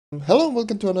Hello and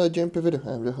welcome to another JMP video.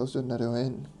 I'm your host Nato,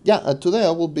 and today I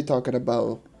will be talking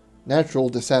about natural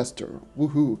disaster.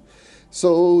 Woohoo!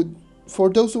 So, for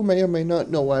those who may or may not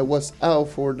know, I was out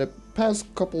for the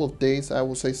past couple of days. I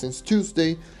will say since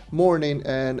Tuesday morning,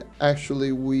 and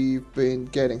actually we've been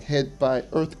getting hit by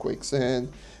earthquakes, and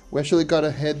we actually got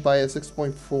hit by a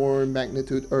 6.4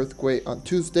 magnitude earthquake on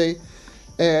Tuesday.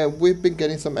 And we've been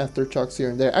getting some aftershocks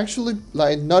here and there. Actually,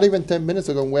 like not even 10 minutes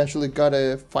ago, we actually got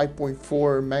a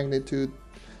 5.4 magnitude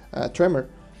tremor.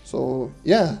 So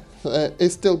yeah,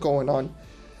 it's still going on.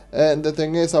 And the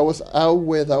thing is, I was out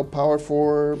without power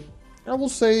for, I will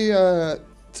say,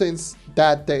 since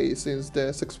that day, since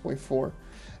the 6.4.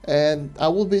 And I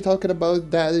will be talking about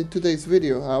that in today's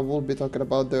video. I will be talking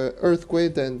about the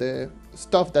earthquake and the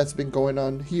stuff that's been going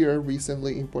on here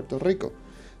recently in Puerto Rico.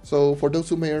 So for those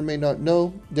who may or may not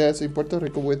know, yes, in Puerto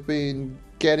Rico we've been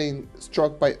getting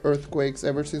struck by earthquakes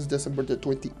ever since December the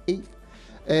 28th.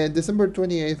 And December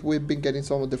 28th we've been getting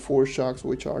some of the foreshocks,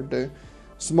 which are the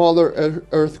smaller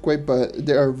earthquake, but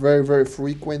they are very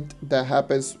frequent. That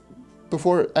happens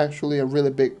before actually a really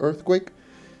big earthquake.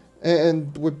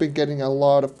 And we've been getting a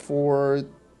lot of 4,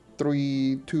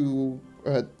 3, 2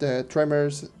 the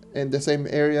tremors in the same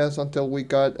areas until we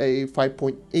got a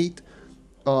 5.8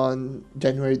 on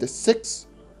January the 6th,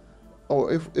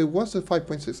 or if it was a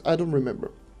 5.6, I don't remember.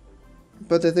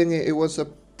 But the thing is, it was a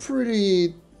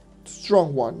pretty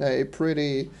strong one, a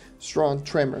pretty strong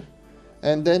tremor.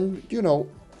 And then,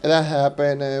 that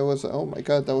happened, and it was, oh my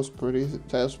god, that was pretty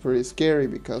scary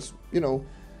because,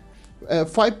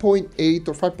 5.8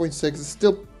 or 5.6 is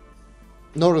still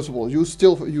noticeable. You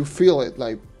feel it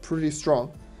like pretty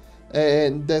strong.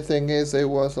 And the thing is, it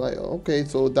was like, okay,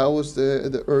 so that was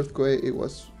the earthquake. It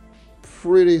was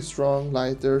pretty strong.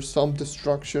 Like there's some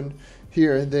destruction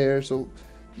here and there. So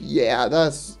yeah,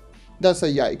 that's a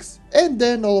yikes. And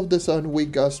then all of a sudden we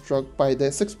got struck by the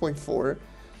 6.4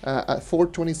 at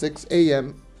 4:26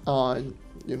 a.m. on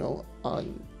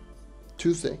on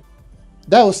Tuesday.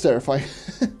 That was terrifying.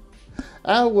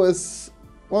 That was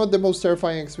one of the most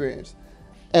terrifying experiences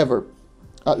ever.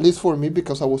 At least for me,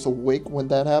 because I was awake when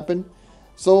that happened.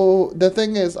 So the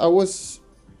thing is, I was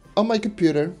on my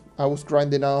computer. I was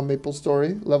grinding out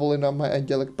MapleStory, leveling up my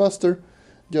Angelic Buster,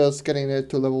 just getting it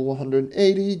to level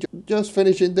 180, just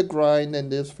finishing the grind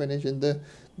and just finishing the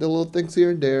little things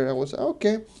here and there. I was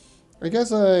okay. I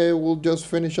guess I will just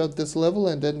finish up this level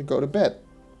and then go to bed.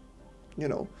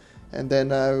 And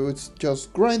then I was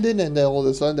just grinding, and then all of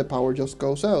a sudden the power just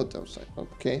goes out. I was like,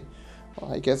 okay,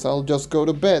 well, I guess I'll just go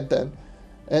to bed then.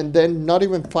 And then not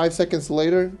even 5 seconds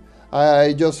later,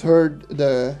 I just heard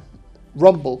the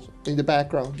rumbles in the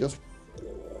background. Just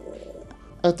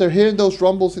after hearing those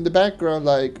rumbles in the background,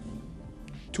 like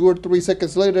 2 or 3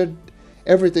 seconds later,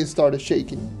 everything started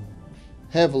shaking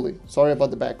heavily. Sorry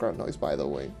about the background noise, by the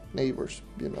way. Neighbors,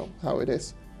 you know how it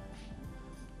is.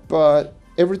 But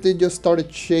everything just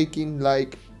started shaking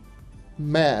like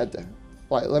mad.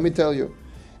 Like, let me tell you.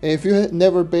 If you had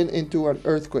never been into an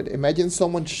earthquake, imagine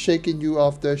someone shaking you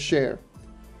off the chair.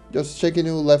 Just shaking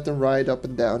you left and right, up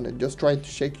and down, and just trying to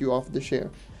shake you off the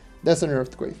chair. That's an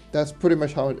earthquake. That's pretty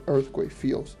much how an earthquake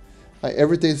feels. Like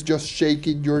everything's just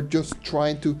shaking, you're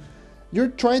trying to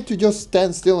just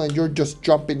stand still and you're just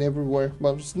jumping everywhere.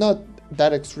 Well, it's not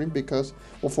that extreme because,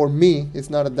 well, for me, it's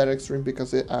not that extreme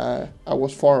because I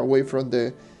was far away from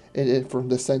the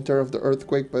center of the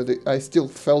earthquake, but I still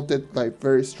felt it like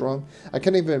very strong. I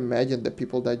can't even imagine the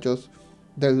people that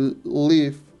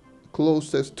live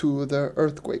closest to the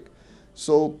earthquake.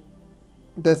 So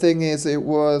the thing is, it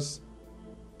was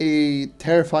a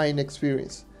terrifying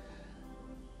experience.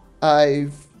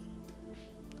 I'm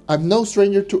no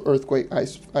stranger to earthquake.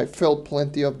 I felt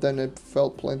plenty of them. I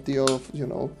felt plenty of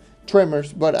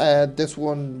tremors, but this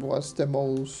one was the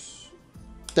most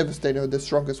devastating, the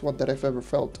strongest one that I've ever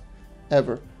felt,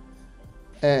 ever.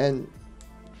 And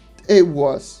it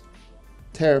was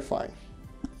terrifying.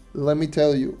 Let me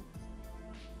tell you,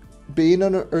 being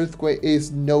on an earthquake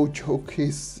is no joke.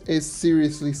 It's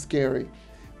seriously scary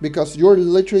because you're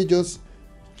literally just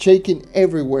shaking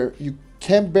everywhere. You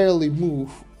can barely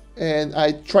move. And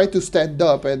I tried to stand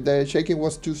up, and the shaking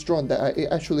was too strong that it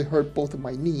actually hurt both of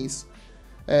my knees,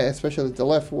 especially the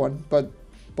left one. But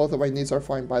both of my knees are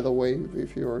fine, by the way,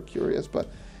 if you're curious. But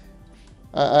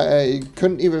I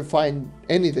couldn't even find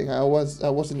anything. I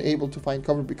wasn't able to find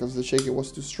cover because the shaking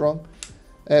was too strong.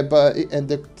 But it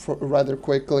ended rather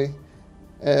quickly.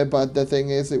 But the thing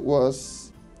is, it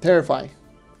was terrifying,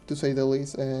 to say the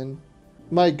least. And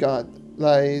my God,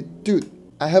 like, dude,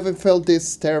 I haven't felt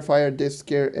this terrified or this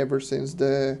scared ever since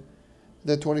the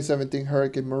 2017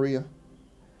 Hurricane Maria.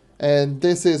 And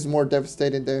this is more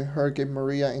devastating than Hurricane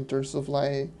Maria in terms of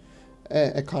like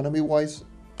economy wise.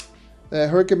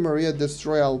 Hurricane Maria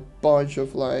destroyed a bunch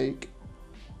of like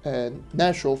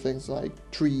natural things like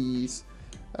trees,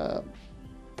 uh,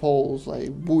 poles, like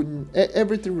wooden,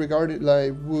 everything regarding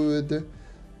like wood.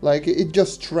 Like it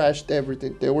just trashed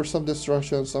everything. There were some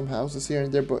destruction, some houses here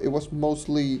and there, but it was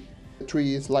mostly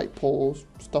trees, light poles,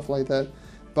 stuff like that.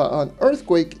 But on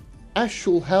earthquake,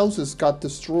 actual houses got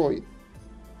destroyed.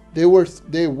 They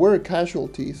were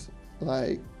casualties.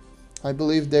 Like I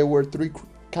believe there were 3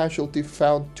 casualties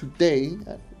found today,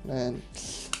 and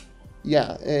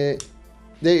yeah,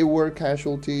 they were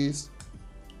casualties.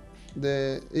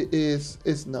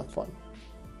 It's not fun.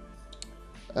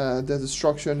 The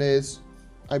destruction is,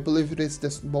 I believe it is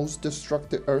the most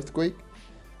destructive earthquake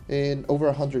in over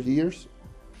 100 years.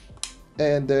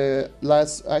 And the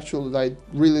last actual like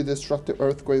really destructive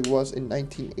earthquake was in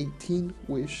 1918,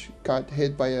 which got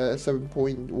hit by a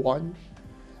 7.1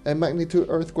 magnitude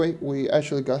earthquake. We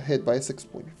actually got hit by a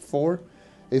 6.4.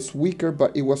 It's weaker,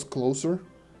 but it was closer.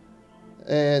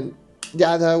 And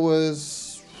yeah, that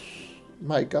was,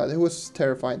 my God, it was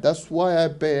terrifying. That's why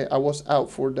I was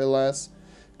out for the last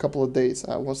couple of days.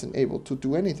 I wasn't able to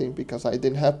do anything because I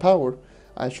didn't have power.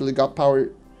 I actually got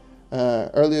power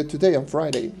earlier today on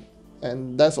Friday.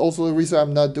 And that's also the reason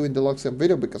I'm not doing the Luxem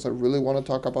video, because I really want to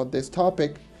talk about this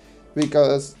topic,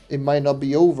 because it might not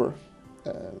be over.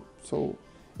 So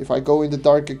if I go in the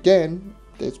dark again,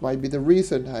 this might be the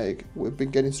reason. We've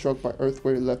been getting struck by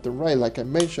earthquake left and right, like I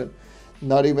mentioned.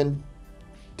 Not even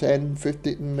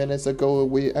 10-15 minutes ago,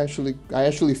 I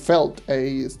actually felt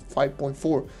a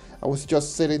 5.4. I was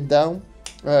just sitting down,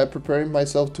 preparing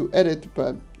myself to edit,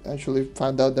 but actually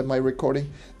found out that my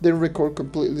recording didn't record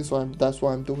completely, so that's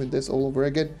why I'm doing this all over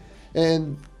again.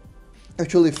 And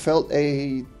actually felt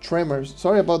a tremor.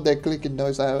 Sorry about that clicking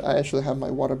noise. I actually have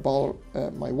my water bottle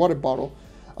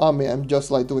on me. I'm just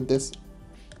like doing this,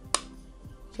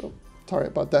 so sorry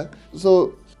about that.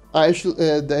 So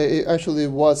it actually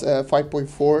was a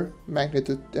 5.4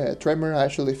 magnitude tremor. I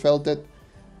actually felt it.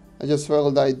 I just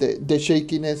felt like the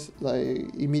shakiness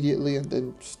like immediately, and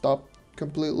then stopped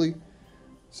completely.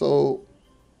 So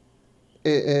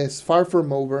it is far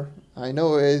from over. I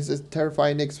know it's a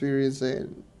terrifying experience,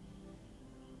 and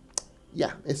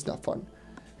yeah, it's not fun.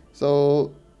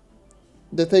 So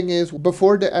the thing is,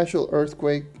 before the actual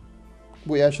earthquake,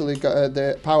 we actually got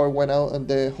the power went out on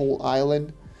the whole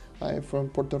island, from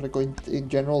Puerto Rico in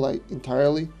general, like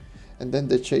entirely. And then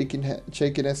the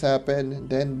shakiness happened. And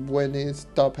then when it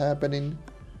stopped happening,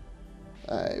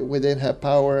 we didn't have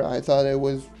power. I thought it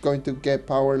was going to get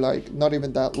power like not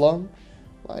even that long,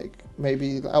 like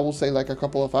maybe I will say like a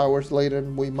couple of hours later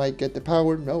we might get the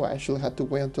power. No, I actually had to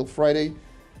wait until Friday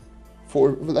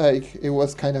for like, it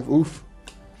was kind of oof.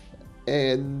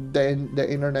 And then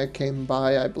the internet came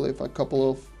by, I believe a couple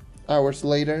of hours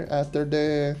later after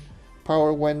the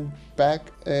power went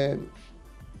back. And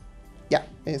yeah,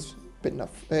 it's been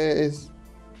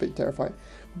terrifying.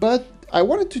 But I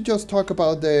wanted to just talk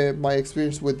about my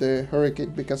experience with the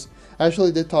hurricane, because I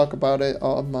actually did talk about it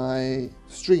on my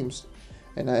streams.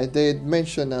 And I did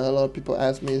mention, a lot of people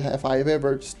asked me if I've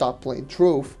ever stopped playing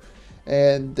Trove.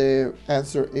 And the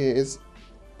answer is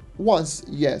once,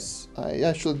 yes. I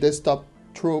actually did stop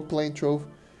playing Trove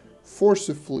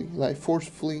forcefully.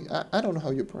 I don't know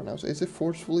how you pronounce it. Is it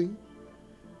forcefully?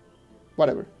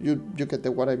 Whatever, you get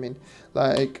what I mean.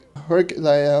 Like hurricane,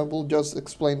 like I will just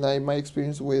explain like my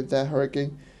experience with that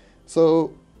hurricane.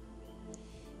 So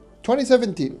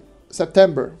 2017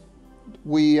 September,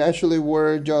 we actually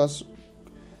were just,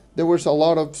 there was a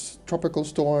lot of tropical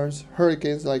storms,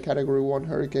 hurricanes, like category 1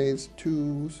 hurricanes,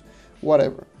 2s,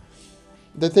 whatever.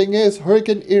 The thing is,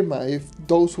 Hurricane Irma, if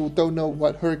those who don't know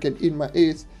what Hurricane Irma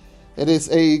is, it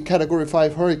is a category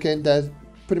 5 hurricane that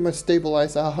pretty much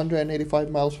stabilized at 185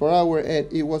 miles per hour,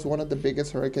 and it was one of the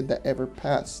biggest hurricanes that ever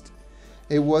passed.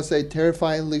 It was a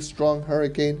terrifyingly strong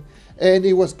hurricane, and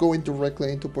it was going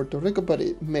directly into Puerto Rico, but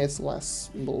it missed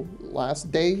last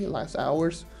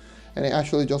hours, and it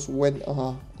actually just went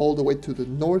all the way to the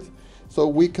north. So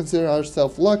we consider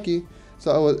ourselves lucky.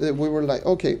 So we were like,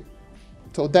 okay,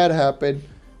 so that happened.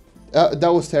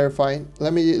 That was terrifying.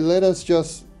 Let us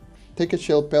just take a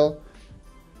chill pill.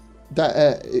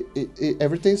 That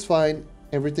everything's fine,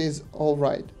 everything's all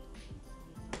right.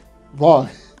 Wrong.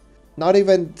 Not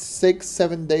even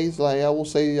 6-7 days, like I will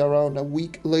say around a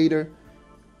week later,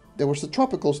 there was a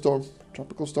tropical storm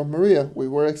Maria. We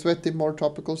were expecting more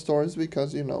tropical storms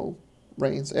because, you know,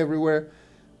 rains everywhere.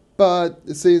 But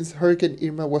since Hurricane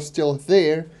Irma was still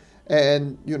there,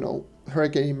 and you know,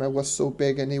 Hurricane Irma was so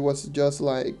big and it was just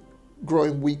like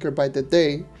growing weaker by the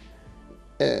day,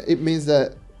 it means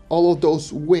that all of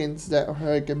those winds that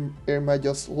Hurricane Irma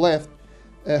just left,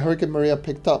 Hurricane Maria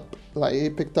picked up. Like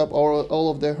it picked up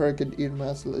all of the Hurricane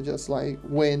Irma's just like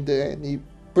wind, and it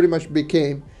pretty much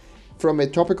became from a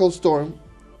tropical storm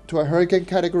to a hurricane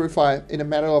category 5 in a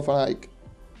matter of like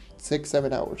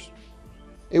 6-7 hours.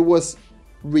 It was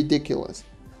ridiculous.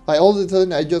 Like all of a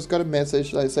sudden I just got a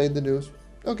message like saying the news,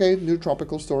 okay, new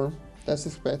tropical storm, that's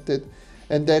expected.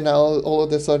 And then all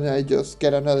of a sudden I just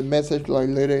get another message like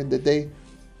later in the day,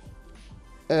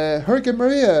 Hurricane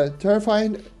Maria,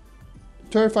 terrifying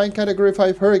category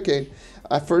 5 hurricane.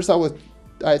 At first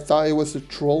I thought it was a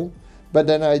troll, but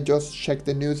then I just checked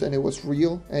the news and it was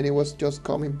real, and it was just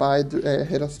coming by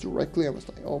hit us directly. I was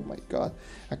like, oh my god,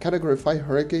 a category 5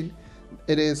 hurricane.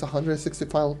 It is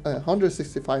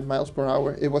 165 miles per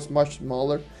hour. It was much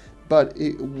smaller, but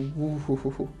it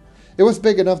was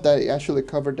big enough that it actually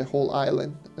covered the whole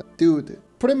island. Dude,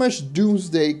 pretty much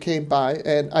doomsday came by,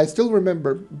 and I still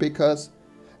remember because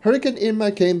Hurricane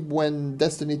Irma came when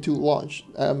Destiny 2 launched.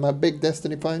 I'm a big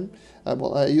Destiny fan.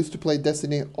 Well, I used to play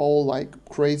Destiny all like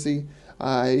crazy.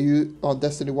 On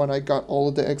Destiny 1 I got all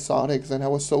of the exotics, and I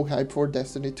was so hyped for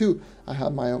Destiny 2. I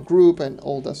had my own group and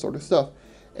all that sort of stuff.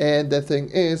 And the thing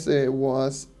is, I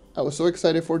was so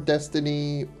excited for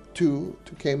Destiny 2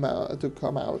 to come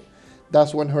out.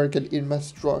 That's when Hurricane Irma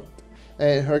struck.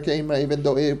 And Hurricane Irma, even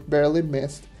though it barely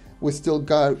missed, we still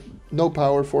got no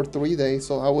power for 3 days.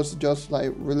 So I was just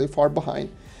like really far behind.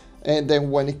 And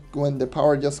then when the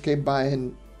power just came by,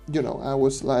 and you know, I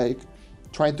was like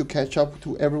trying to catch up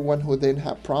to everyone who didn't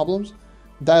have problems.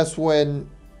 That's when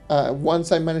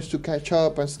once I managed to catch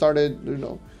up and started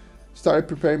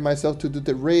preparing myself to do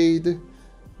the raid.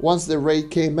 Once the raid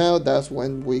came out, that's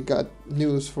when we got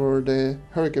news for the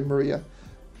Hurricane Maria.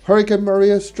 Hurricane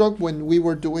Maria struck when we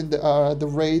were doing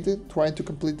the raid, trying to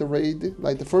complete the raid,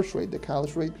 like the first raid, the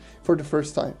Callus raid, for the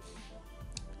first time.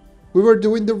 We were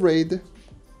doing the raid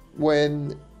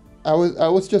when I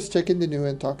was just checking the news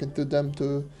and talking to them,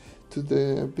 to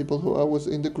the people who I was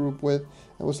in the group with.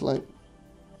 I was like,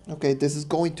 okay, this is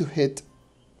going to hit.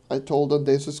 I told them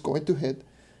this is going to hit.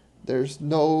 There's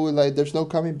no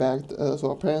coming back.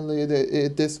 So apparently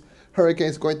this hurricane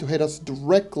is going to hit us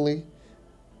directly,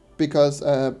 because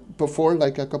before,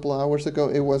 like a couple of hours ago,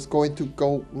 it was going to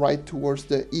go right towards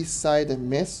the east side and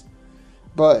miss,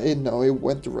 but it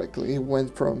went directly. It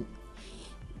went from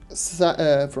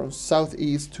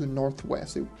southeast to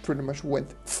northwest. It pretty much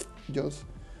went just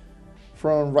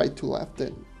from right to left,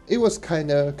 and it was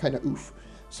kind of oof.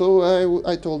 So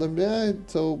I told them, yeah,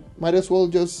 so might as well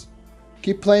just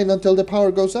keep playing until the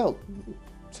power goes out.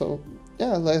 So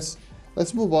yeah, let's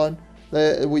move on.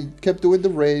 We kept doing the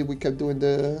raid, we kept doing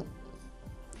the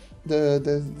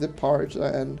parts,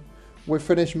 and we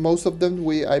finished most of them.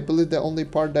 I believe the only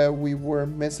part that we were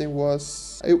missing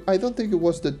was, I don't think it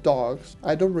was the dogs.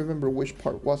 I don't remember which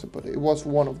part was it, but it was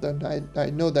one of them. I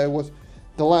know that it was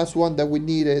the last one that we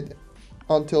needed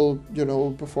until,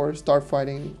 before start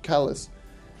fighting Callus.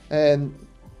 And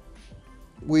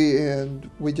we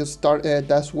just started.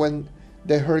 That's when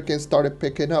the hurricane started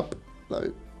picking up,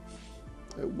 like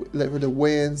the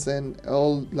winds and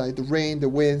all, like the rain, the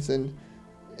winds, and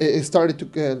it started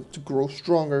to grow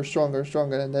stronger,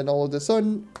 and then all of a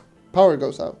sudden, power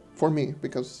goes out for me,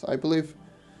 because I believe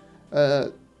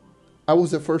I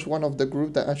was the first one of the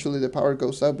group that actually the power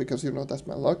goes out, because that's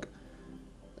my luck.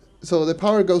 So the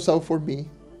power goes out for me,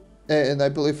 and I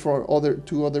believe for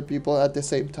two other people at the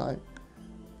same time.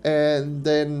 And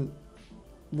then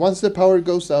once the power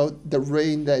goes out, the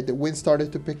wind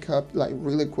started to pick up like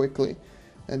really quickly.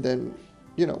 And then,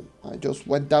 I just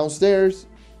went downstairs,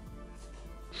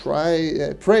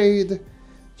 prayed,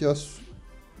 just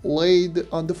laid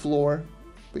on the floor,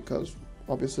 because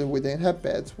obviously we didn't have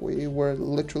beds. We were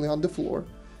literally on the floor,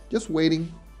 just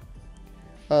waiting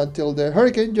until the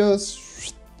hurricane just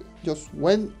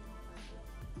went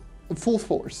full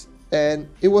force. And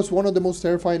it was one of the most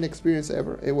terrifying experiences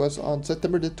ever. It was on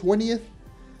September the 20th,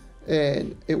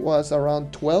 and it was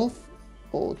around 12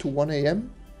 to 1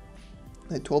 a.m.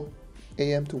 Like 12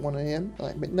 a.m. to 1 a.m.,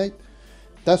 like midnight.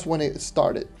 That's when it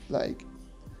started. Like,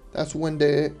 that's when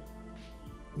the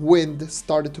wind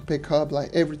started to pick up.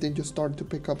 Like, everything just started to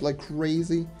pick up like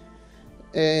crazy.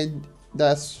 And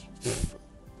that's,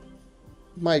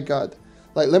 my God.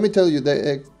 Like, let me tell you,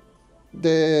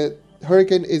 the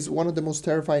hurricane is one of the most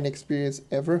terrifying experiences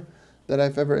ever that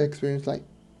I've ever experienced, like,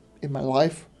 in my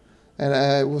life. And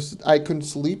I couldn't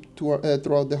sleep throughout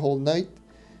the whole night.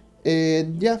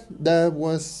 And yeah, that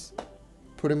was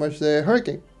pretty much the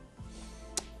hurricane.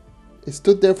 It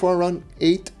stood there for around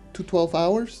 8 to 12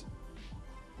 hours.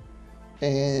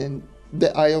 And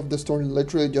the eye of the storm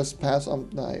literally just passed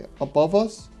like above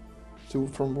us,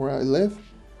 from where I live.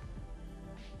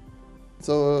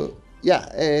 So yeah,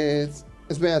 it's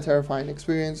been a terrifying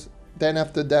experience. Then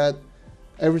after that,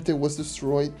 everything was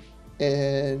destroyed,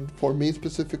 and for me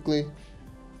specifically,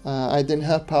 I didn't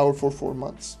have power for 4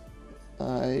 months.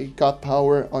 I got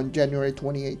power on January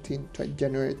 2018 to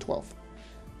January 12th,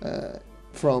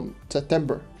 from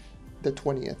September the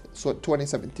 20th, so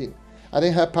 2017. I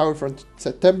didn't have power from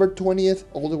September 20th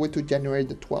all the way to January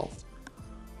the 12th.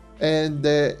 And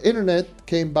the internet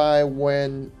came by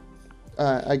when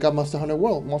I got Monster Hunter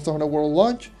World. Monster Hunter World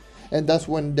launched, and that's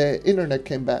when the internet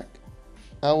came back.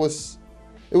 It was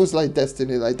like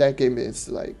destiny. Like, that game is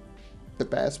like the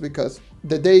best, because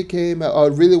the day came, I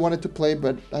really wanted to play,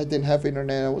 but I didn't have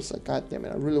internet. I was like, God damn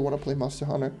it, I really want to play Monster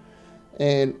Hunter.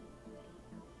 And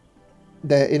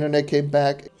the internet came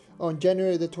back on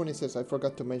January the 26th. I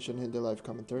forgot to mention in the live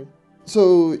commentary.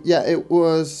 So yeah, it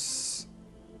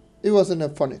wasn't a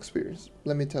fun experience,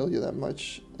 let me tell you that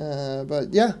much.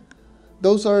 But yeah,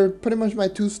 those are pretty much my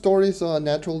two stories on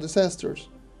natural disasters.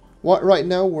 Right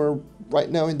now, we're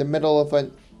in the middle of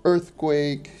an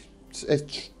earthquake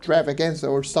extravaganza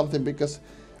or something, because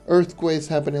earthquakes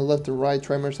happening left and right,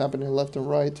 tremors happening left and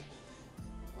right.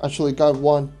 Actually got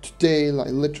one today, like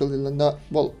literally not,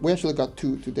 well, we actually got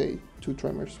two today, two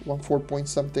tremors, one 4 point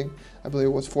something, I believe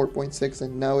it was 4.6,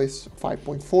 and now it's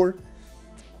 5.4.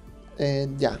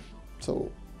 And yeah,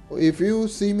 so if you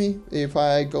see me, if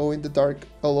I go in the dark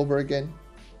all over again,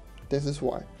 this is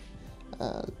why.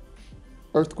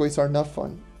 Earthquakes are not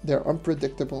fun. They're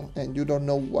unpredictable, and you don't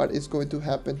know what is going to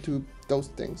happen to those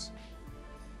things.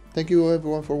 Thank you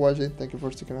everyone for watching. Thank you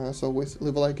for sticking around. As always,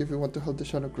 leave a like if you want to help the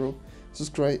channel grow.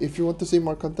 Subscribe if you want to see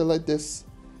more content like this.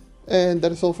 And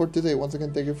that is all for today. Once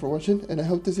again, thank you for watching, and I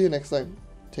hope to see you next time.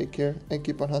 Take care and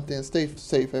keep on hunting, and stay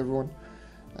safe, everyone.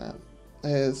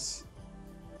 As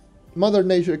Mother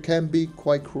Nature can be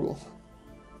quite cruel,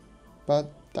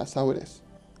 but that's how it is.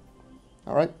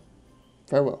 Alright,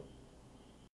 farewell.